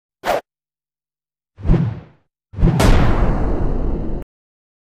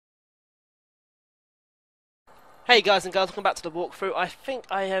Hey guys and girls, welcome back to the walkthrough. I think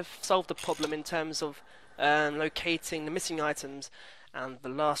I have solved the problem in terms of locating the missing items and the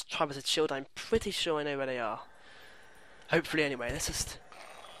last Tribeted shield. I'm pretty sure I know where they are. Hopefully anyway, let's just...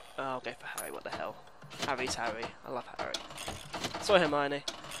 Oh, I'll go for Harry, what the hell. Harry's Harry. I love Harry. Sorry Hermione.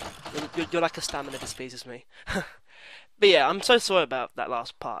 You're like a stamina displeases me. But yeah, I'm so sorry about that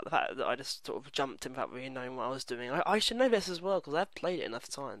last part. The fact that I just sort of jumped in without really knowing what I was doing. I should know this as well, because I've played it enough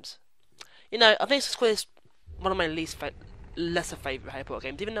times. You know, I think it's one of my lesser favourite Harry Potter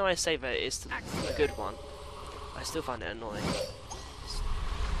games. Even though I say that it's a good one, I still find it annoying.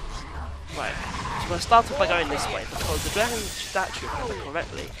 Right, so we'll start off by going this way, because the dragon statue, if I remember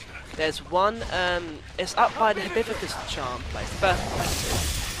correctly, there's one, it's up by the Hibiscus charm place, the first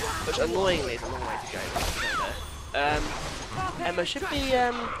place, which annoyingly is a long way to go. And there should be,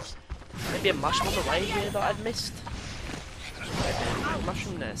 maybe a mushroom on the way here that I've missed. Maybe a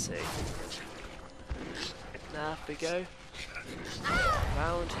mushroom there, see. Now if we go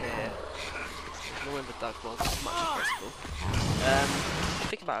around here, ignoring the dug wall as much as possible.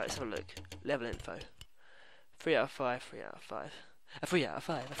 Think about it, let's have a look. Level info. 3 out of 5, 3 out of 5. A 3 out of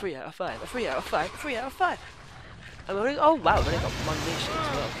 5, a 3 out of 5, a 3 out of 5, a 3 out of 5. And we're oh wow, we've only got one niche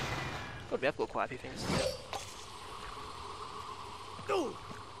as well. God, we have got quite a few things.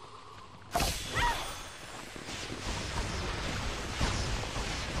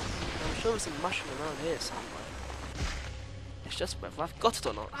 I'm sure there's a mushroom around here somewhere. It's just whether I've got it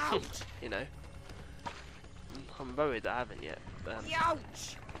or not. You know. I'm worried that I haven't yet.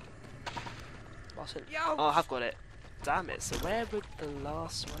 What's it? Oh, I have got it. Damn it. So where would the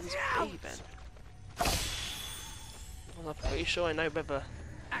last ones be then? Well, I'm pretty sure I know whether...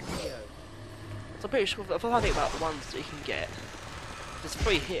 So I'm pretty sure if I think about the ones that you can get, there's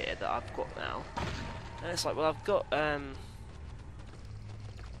 3 here that I've got now. And it's like, well, I've got...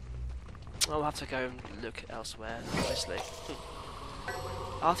 I'll have to go and look elsewhere, obviously.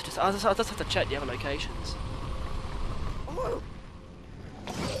 I'll just have to check the other locations. So,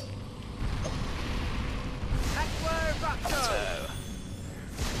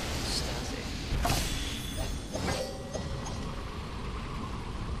 Stazzy.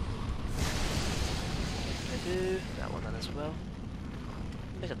 I do that one then as well.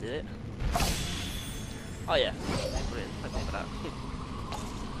 I think I did it. Oh yeah, brilliant. Thank you for that.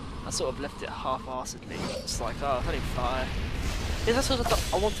 I sort of left it half-heartedly. It's like, oh, it's only fire. Yeah, that's sort of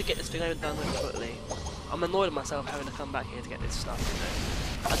stuff. I want to get this thing over done really quickly. I'm annoyed at myself having to come back here to get this stuff, you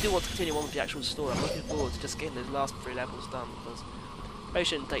know. I do want to continue on with the actual story. I'm looking forward to just getting those last 3 levels done, because they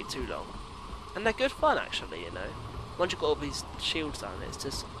shouldn't take too long. And they're good fun, actually, you know. Once you've got all these shields done, it's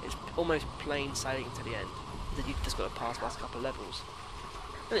almost plain sailing to the end. Then you've just got to pass last couple of levels.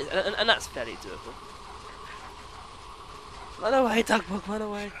 And that's fairly doable. Run away, Dugbug, run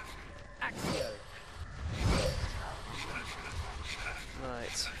away.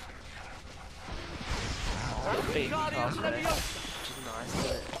 Right. Little feet castle there, which is nice,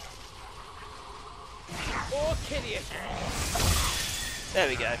 isn't it? There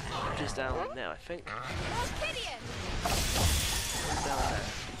we go. Just down there, I think. Down there.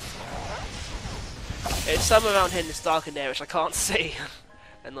 It's somewhere around here in this darkened area, which I can't see,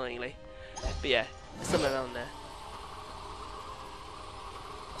 annoyingly. But yeah, it's somewhere around there.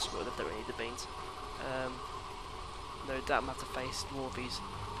 Screw it, I don't really need the beans. No doubt I'm going to have to face more of these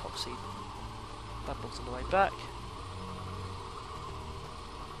epoxy bubbles on the way back.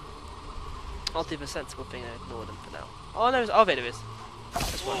 I'll do the sensible thing and ignore them for now. Oh no, oh there it is.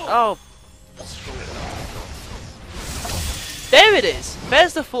 That's one. Oh, screw it. There it is!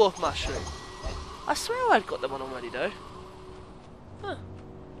 There's the 4th mushroom. I swear I'd got that one already though. Huh.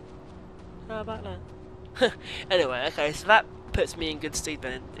 How about that? Anyway, okay, so that puts me in good stead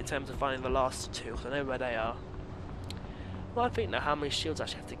then in terms of finding the last 2, because I know where they are. Well, I think now how many shields I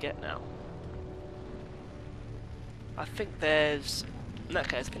actually have to get now. I think there's... In that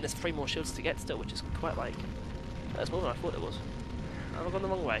case, I think there's 3 more shields to get still, which is quite like... That's more than I thought it was. Have I gone the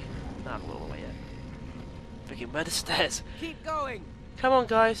wrong way? No, I haven't gone the wrong way yet. Thinking, where are the stairs? Keep going! Come on,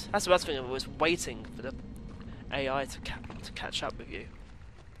 guys! That's the last thing I was waiting for the AI to catch up with you.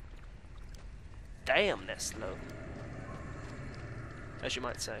 Damn, they're slow. As you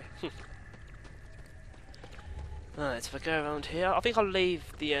might say. Right, if I go around here, I think I'll leave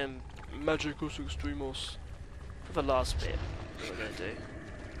the Magicus Extremos for the last bit. What we're going to do.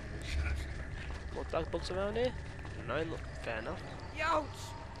 More dug bugs around here? No, not fair enough.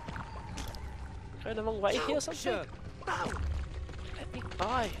 Going the wrong way here or something? Let me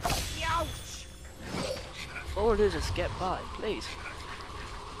by. All it is get by, please.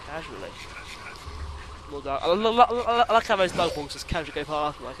 Casually. More dark. I like how those dog bugs just casually go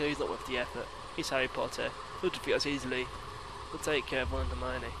past me like he's not worth the effort. He's Harry Potter. He'll defeat us easily. We'll take care of one of the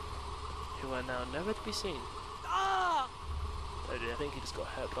Hermione, who are now nowhere to be seen. Oh dear, I think he just got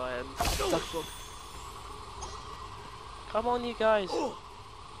hurt by Duckbog. Come on, you guys.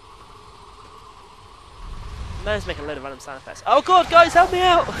 Man's making a load of random sound effects. Oh god, guys, help me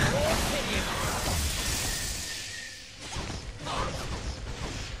out! There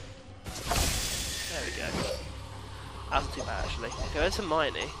we go. That wasn't too bad, actually. Okay, there's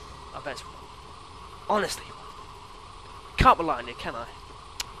Hermione. I bet it's... Honestly, can't rely on you, can I?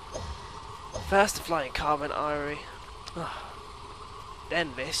 First the flying Carmen Irie.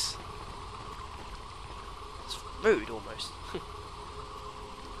 Then this. It's rude, almost.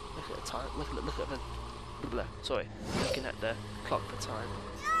 Look at the time. Look at the... Blah, sorry, looking at the clock for time.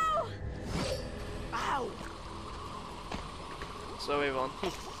 No! Ow! Sorry, Ron.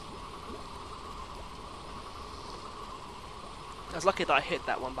 I was lucky that I hit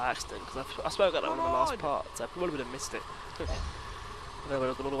that one by accident, because I swear I got that one in the last part, so I probably would have missed it. I would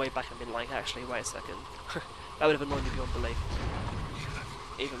have gone all the way back and been like, actually, wait a second. That would have annoyed me beyond belief.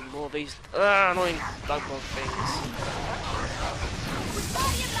 Even more of these annoying Duckbog things.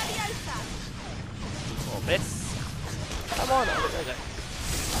 More bits. Come on, there we go.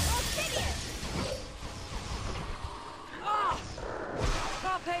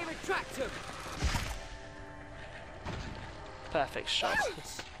 Perfect shot.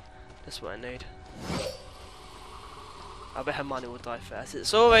 That's what I need. I bet Hermione will die first.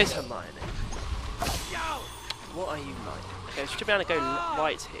 It's always Hermione. What are you like? Okay, should be able to go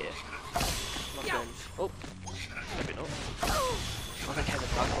right here. Not oh, maybe not. I think I have the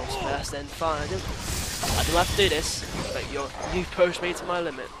Duckballs first, then fine. I do have to do this, but you've pushed me to my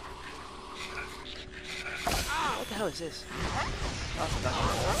limit. What the hell is this? That's a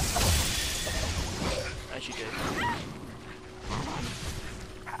Duckball. As you do.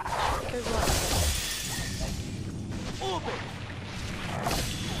 Go right. Orbit!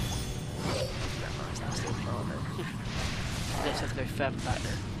 That's still far then. I guess I have to go further back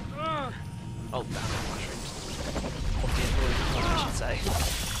then. Oh, damn it, mushrooms. I should say.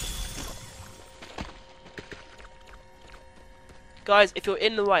 Guys, if you're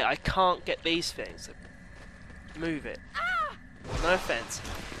in the way, I can't get these things. So move it. No offense.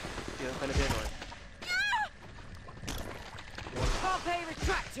 You're going to be annoying.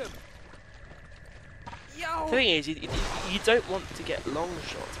 The thing is, you don't want to get long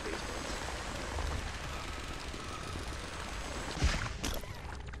shots of these ones.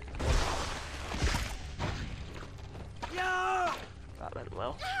 That went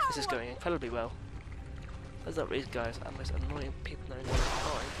well. This is going incredibly well. Those are these guys are the most annoying people known to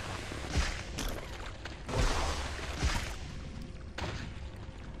mankind.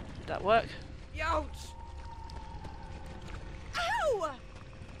 Did that work? Ouch! Ow!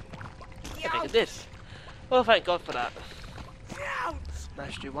 I think it did. Well, thank God for that.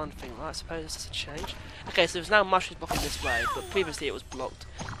 Managed to do one thing right, I suppose this is a change. Okay, so there's now mushrooms blocking this way, but previously it was blocked.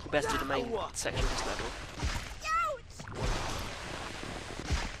 We better do the main section of this level.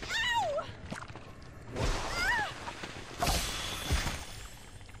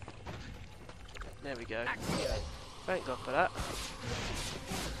 There we go. Thank God for that.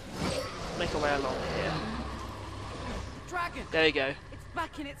 Make our way along here. Dragon. There we go. It's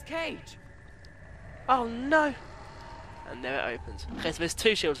back in its cage. Oh no! And there it opens. Okay, so there's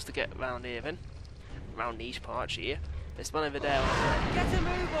two shields to get around here then. Around each part here. There's one over there. Get a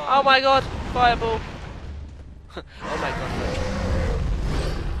move on. Oh my God! Fireball! Oh my God!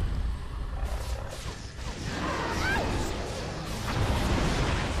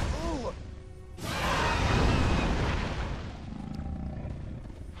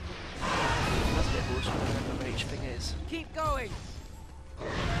 That's a bit bullshit. I don't know where each thing is. Keep going.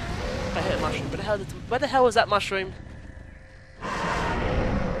 I hit a mushroom. Where the hell was that mushroom?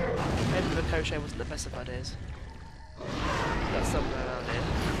 Maybe the ricochet wasn't the best of ideas. That's somewhere around here.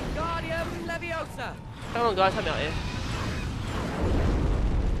 Guardium Leviosa. Come on, guys, help me out here.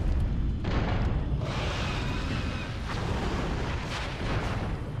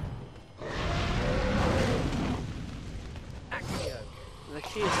 Accio. The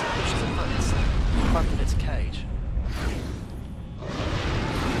key is to push the buttons in front of its cage.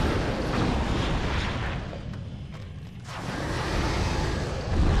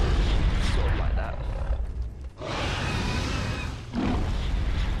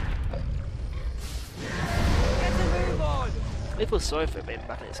 I feel sorry for it being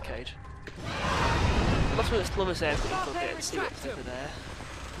back in its cage. I must explore this area for a bit and see what's over there.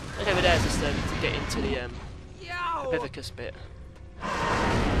 Okay, over there is just to get into the Epithecus bit.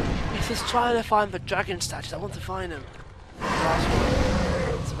 It's just trying to find the dragon statues. I want to find them. The last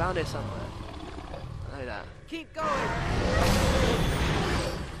one. It's around here somewhere. I know Like that. Keep going.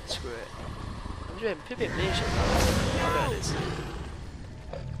 Screw it. I'm doing a bit of leadership. Oh, there it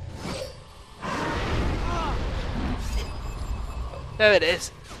is. There it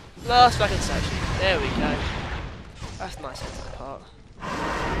is. Last fucking section. There we go. That's nice hitting apart.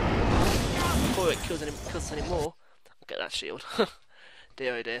 Before it kills us anymore, I'll get that shield.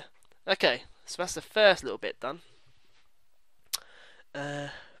 Dear oh dear. Okay, so that's the first little bit done.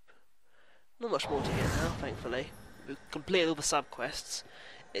 Not much more to get now, thankfully. We've completed all the sub-quests.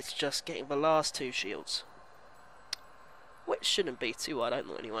 It's just getting the last 2 shields. Which shouldn't be too hard, I don't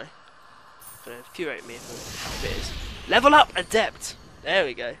know anyway. Gonna infuriate me if it is. Level up Adept! There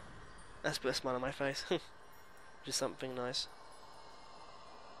we go. That's put a smile on my face. Just something nice.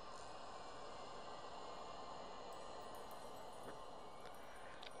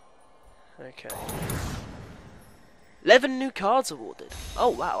 Okay. 11 new cards awarded. Oh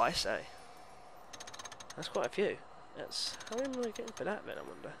wow, I say. That's quite a few. That's how am I getting for that then, I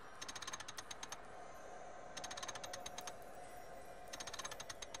wonder.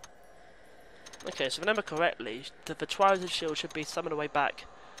 Okay, so if I remember correctly, the Trials of Shield should be some of the way back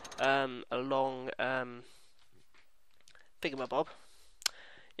along Thingamabob.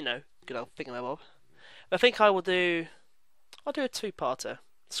 You know, good old Thingamabob. I think I'll do a 2-parter.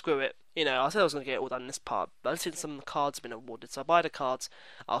 Screw it. You know, I said I was going to get it all done in this part, but I've seen some cards have been awarded, so I buy the cards,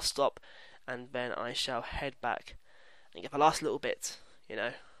 I'll stop, and then I shall head back and get the last little bit, you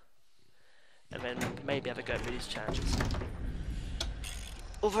know, and then maybe have a go through these challenges.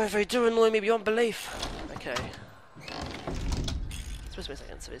 Although they do annoy me beyond belief. Okay. Supposed to be a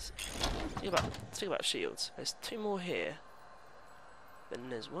second, so let's think about shields. There's 2 more here. Then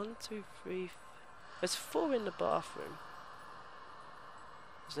there's 1, 2, 3. There's 4 in the bathroom.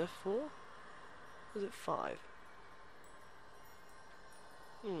 Is there 4? Or is it 5?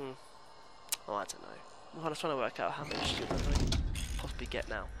 Oh, I don't know. I'm kind of trying to work out how many shields I can possibly get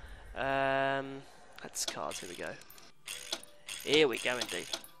now. That's cards. Here we go. Here we go, indeed.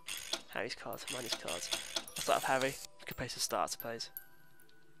 Harry's cards, Hermione's cards. I'll start with Harry. Good place to start, I suppose.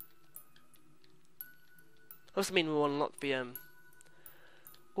 Also mean we'll unlock the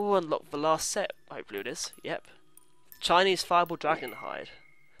last set. Hopefully it is. Yep. Chinese Fireball Dragon Hide.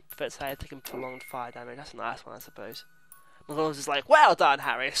 Prevents Harry taking prolonged fire damage. That's a nice one, I suppose. McDonald's is like, well done,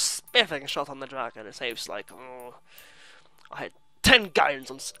 Harry. Spiffing shot on the dragon. It saves like, oh, I had 10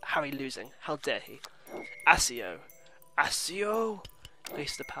 gallons on Harry losing. How dare he? Accio. Accio!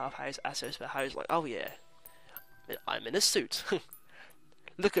 Increases the power of Harry's Accio, so Harry's like, oh yeah, I'm in a suit.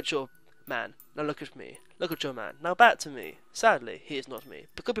 Look at your man. Now look at me. Look at your man. Now back to me. Sadly, he is not me,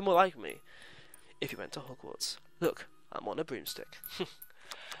 but could be more like me if he went to Hogwarts. Look, I'm on a broomstick.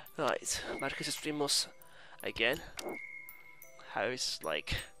 Right, Magicus Extremos again. Harry's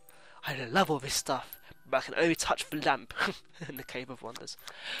like, I love all this stuff, but I can only touch the lamp in the Cave of Wonders.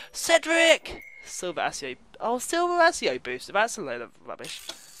 Cedric! Silver Accio. Oh, Silver Accio booster. That's a load of rubbish.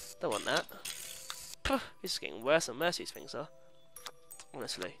 Don't want that. Puh, this is getting worse and worse, these things are.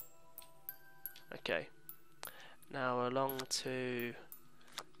 Honestly. Okay. Now along to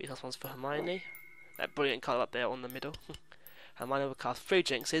these last ones for Hermione. That brilliant colour up there on the middle. Hermione will cast 3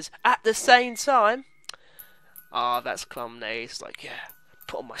 jinxes at the same time. Ah, that's Clumnay. It's like, yeah,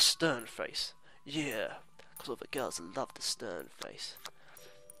 put on my stern face. Yeah, because all the girls love the stern face.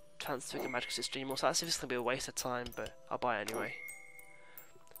 Transfigure Magicus Extreme. So that's if it's going to be a waste of time, but I'll buy it anyway.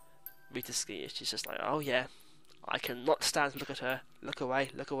 Rita Ski, she's just like, oh yeah, I cannot stand to look at her. Look away,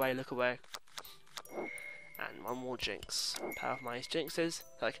 look away, look away. And 1 more jinx. Power of my jinxes.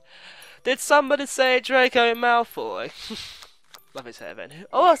 Like, did somebody say Draco Malfoy? Love his hair then.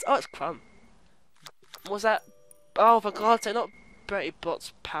 Oh, it's Crumb. What was that? Oh, for God's sake, not Betty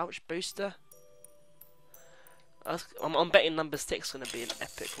Bot's pouch booster. I'm betting number 6 is going to be an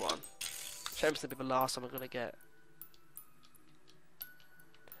epic one. Shame's going to be the last one I'm going to get.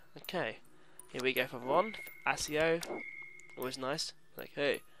 Okay, here we go for Ron. Accio. Always nice. Like,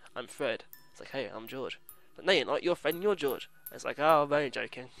 hey, I'm Fred. It's like, hey, I'm George. But no, you're not. You're Fred and you're George. It's like, oh, I'm only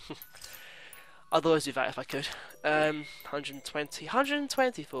joking. I'd always do that if I could.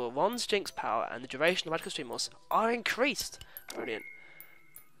 120 for Ron's Jinx power and the duration of Magical Streamers are increased. Brilliant.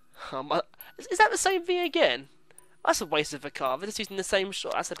 Is that the same thing again? That's a waste of a card. They're just using the same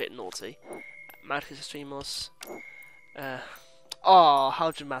shot. That's a bit naughty. Magical Streamers. Oh,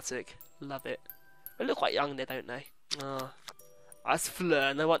 how dramatic. Love it. They look quite young there, don't they? Oh. That's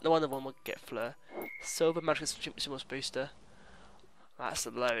Fleur. No wonder one will get Fleur. Silver Magical Streamers booster. That's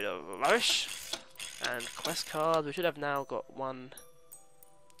a load of rubbish. And quest cards. We should have now got 1.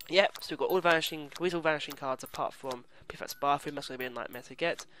 Yep, so we've got all vanishing cards apart from Prefect's Bathroom. That's going to be a nightmare to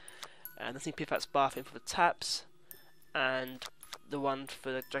get. And I think Pifat's bathroom for the taps, and the one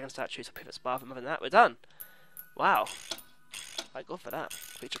for the dragon statues for Pifat's bathroom. Other than that, we're done. Wow. Thank God for that.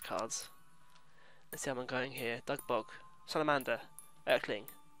 Feature cards. Let's see how I'm going here. Dugbog, Salamander, Erkling.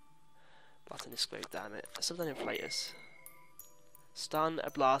 Button is screwed, damn it. Some done inflators. Stun, a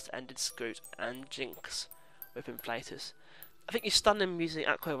blast, ended Scoot, and Jinx with inflators. I think you stun them using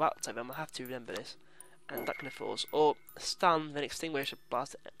Aqua Raptor, I have to remember this. And Duckliforce. Or stun, then extinguish a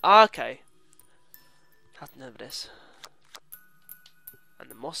blast. Ah, okay. Have to remember this. And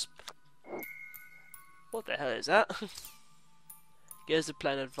the Mosp. What the hell is that? Gives the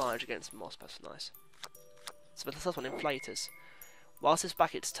player an advantage against Mosp, that's nice. So the first one, inflators. Whilst it's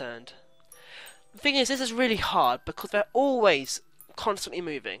back, it's turned. The thing is, this is really hard because they're always constantly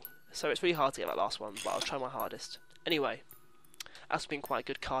moving. So it's really hard to get that last one, but I'll try my hardest. Anyway, that's been quite a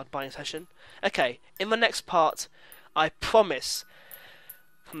good card buying session. Okay, in the next part, I promise,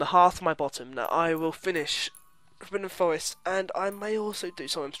 from the heart of my bottom, that I will finish Forbidden Forest, and I may also do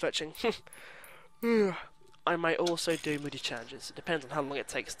some stretching. I might also do Moody Challenges. It depends on how long it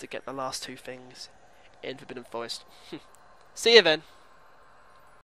takes to get the last two things in Forbidden Forest. See you then.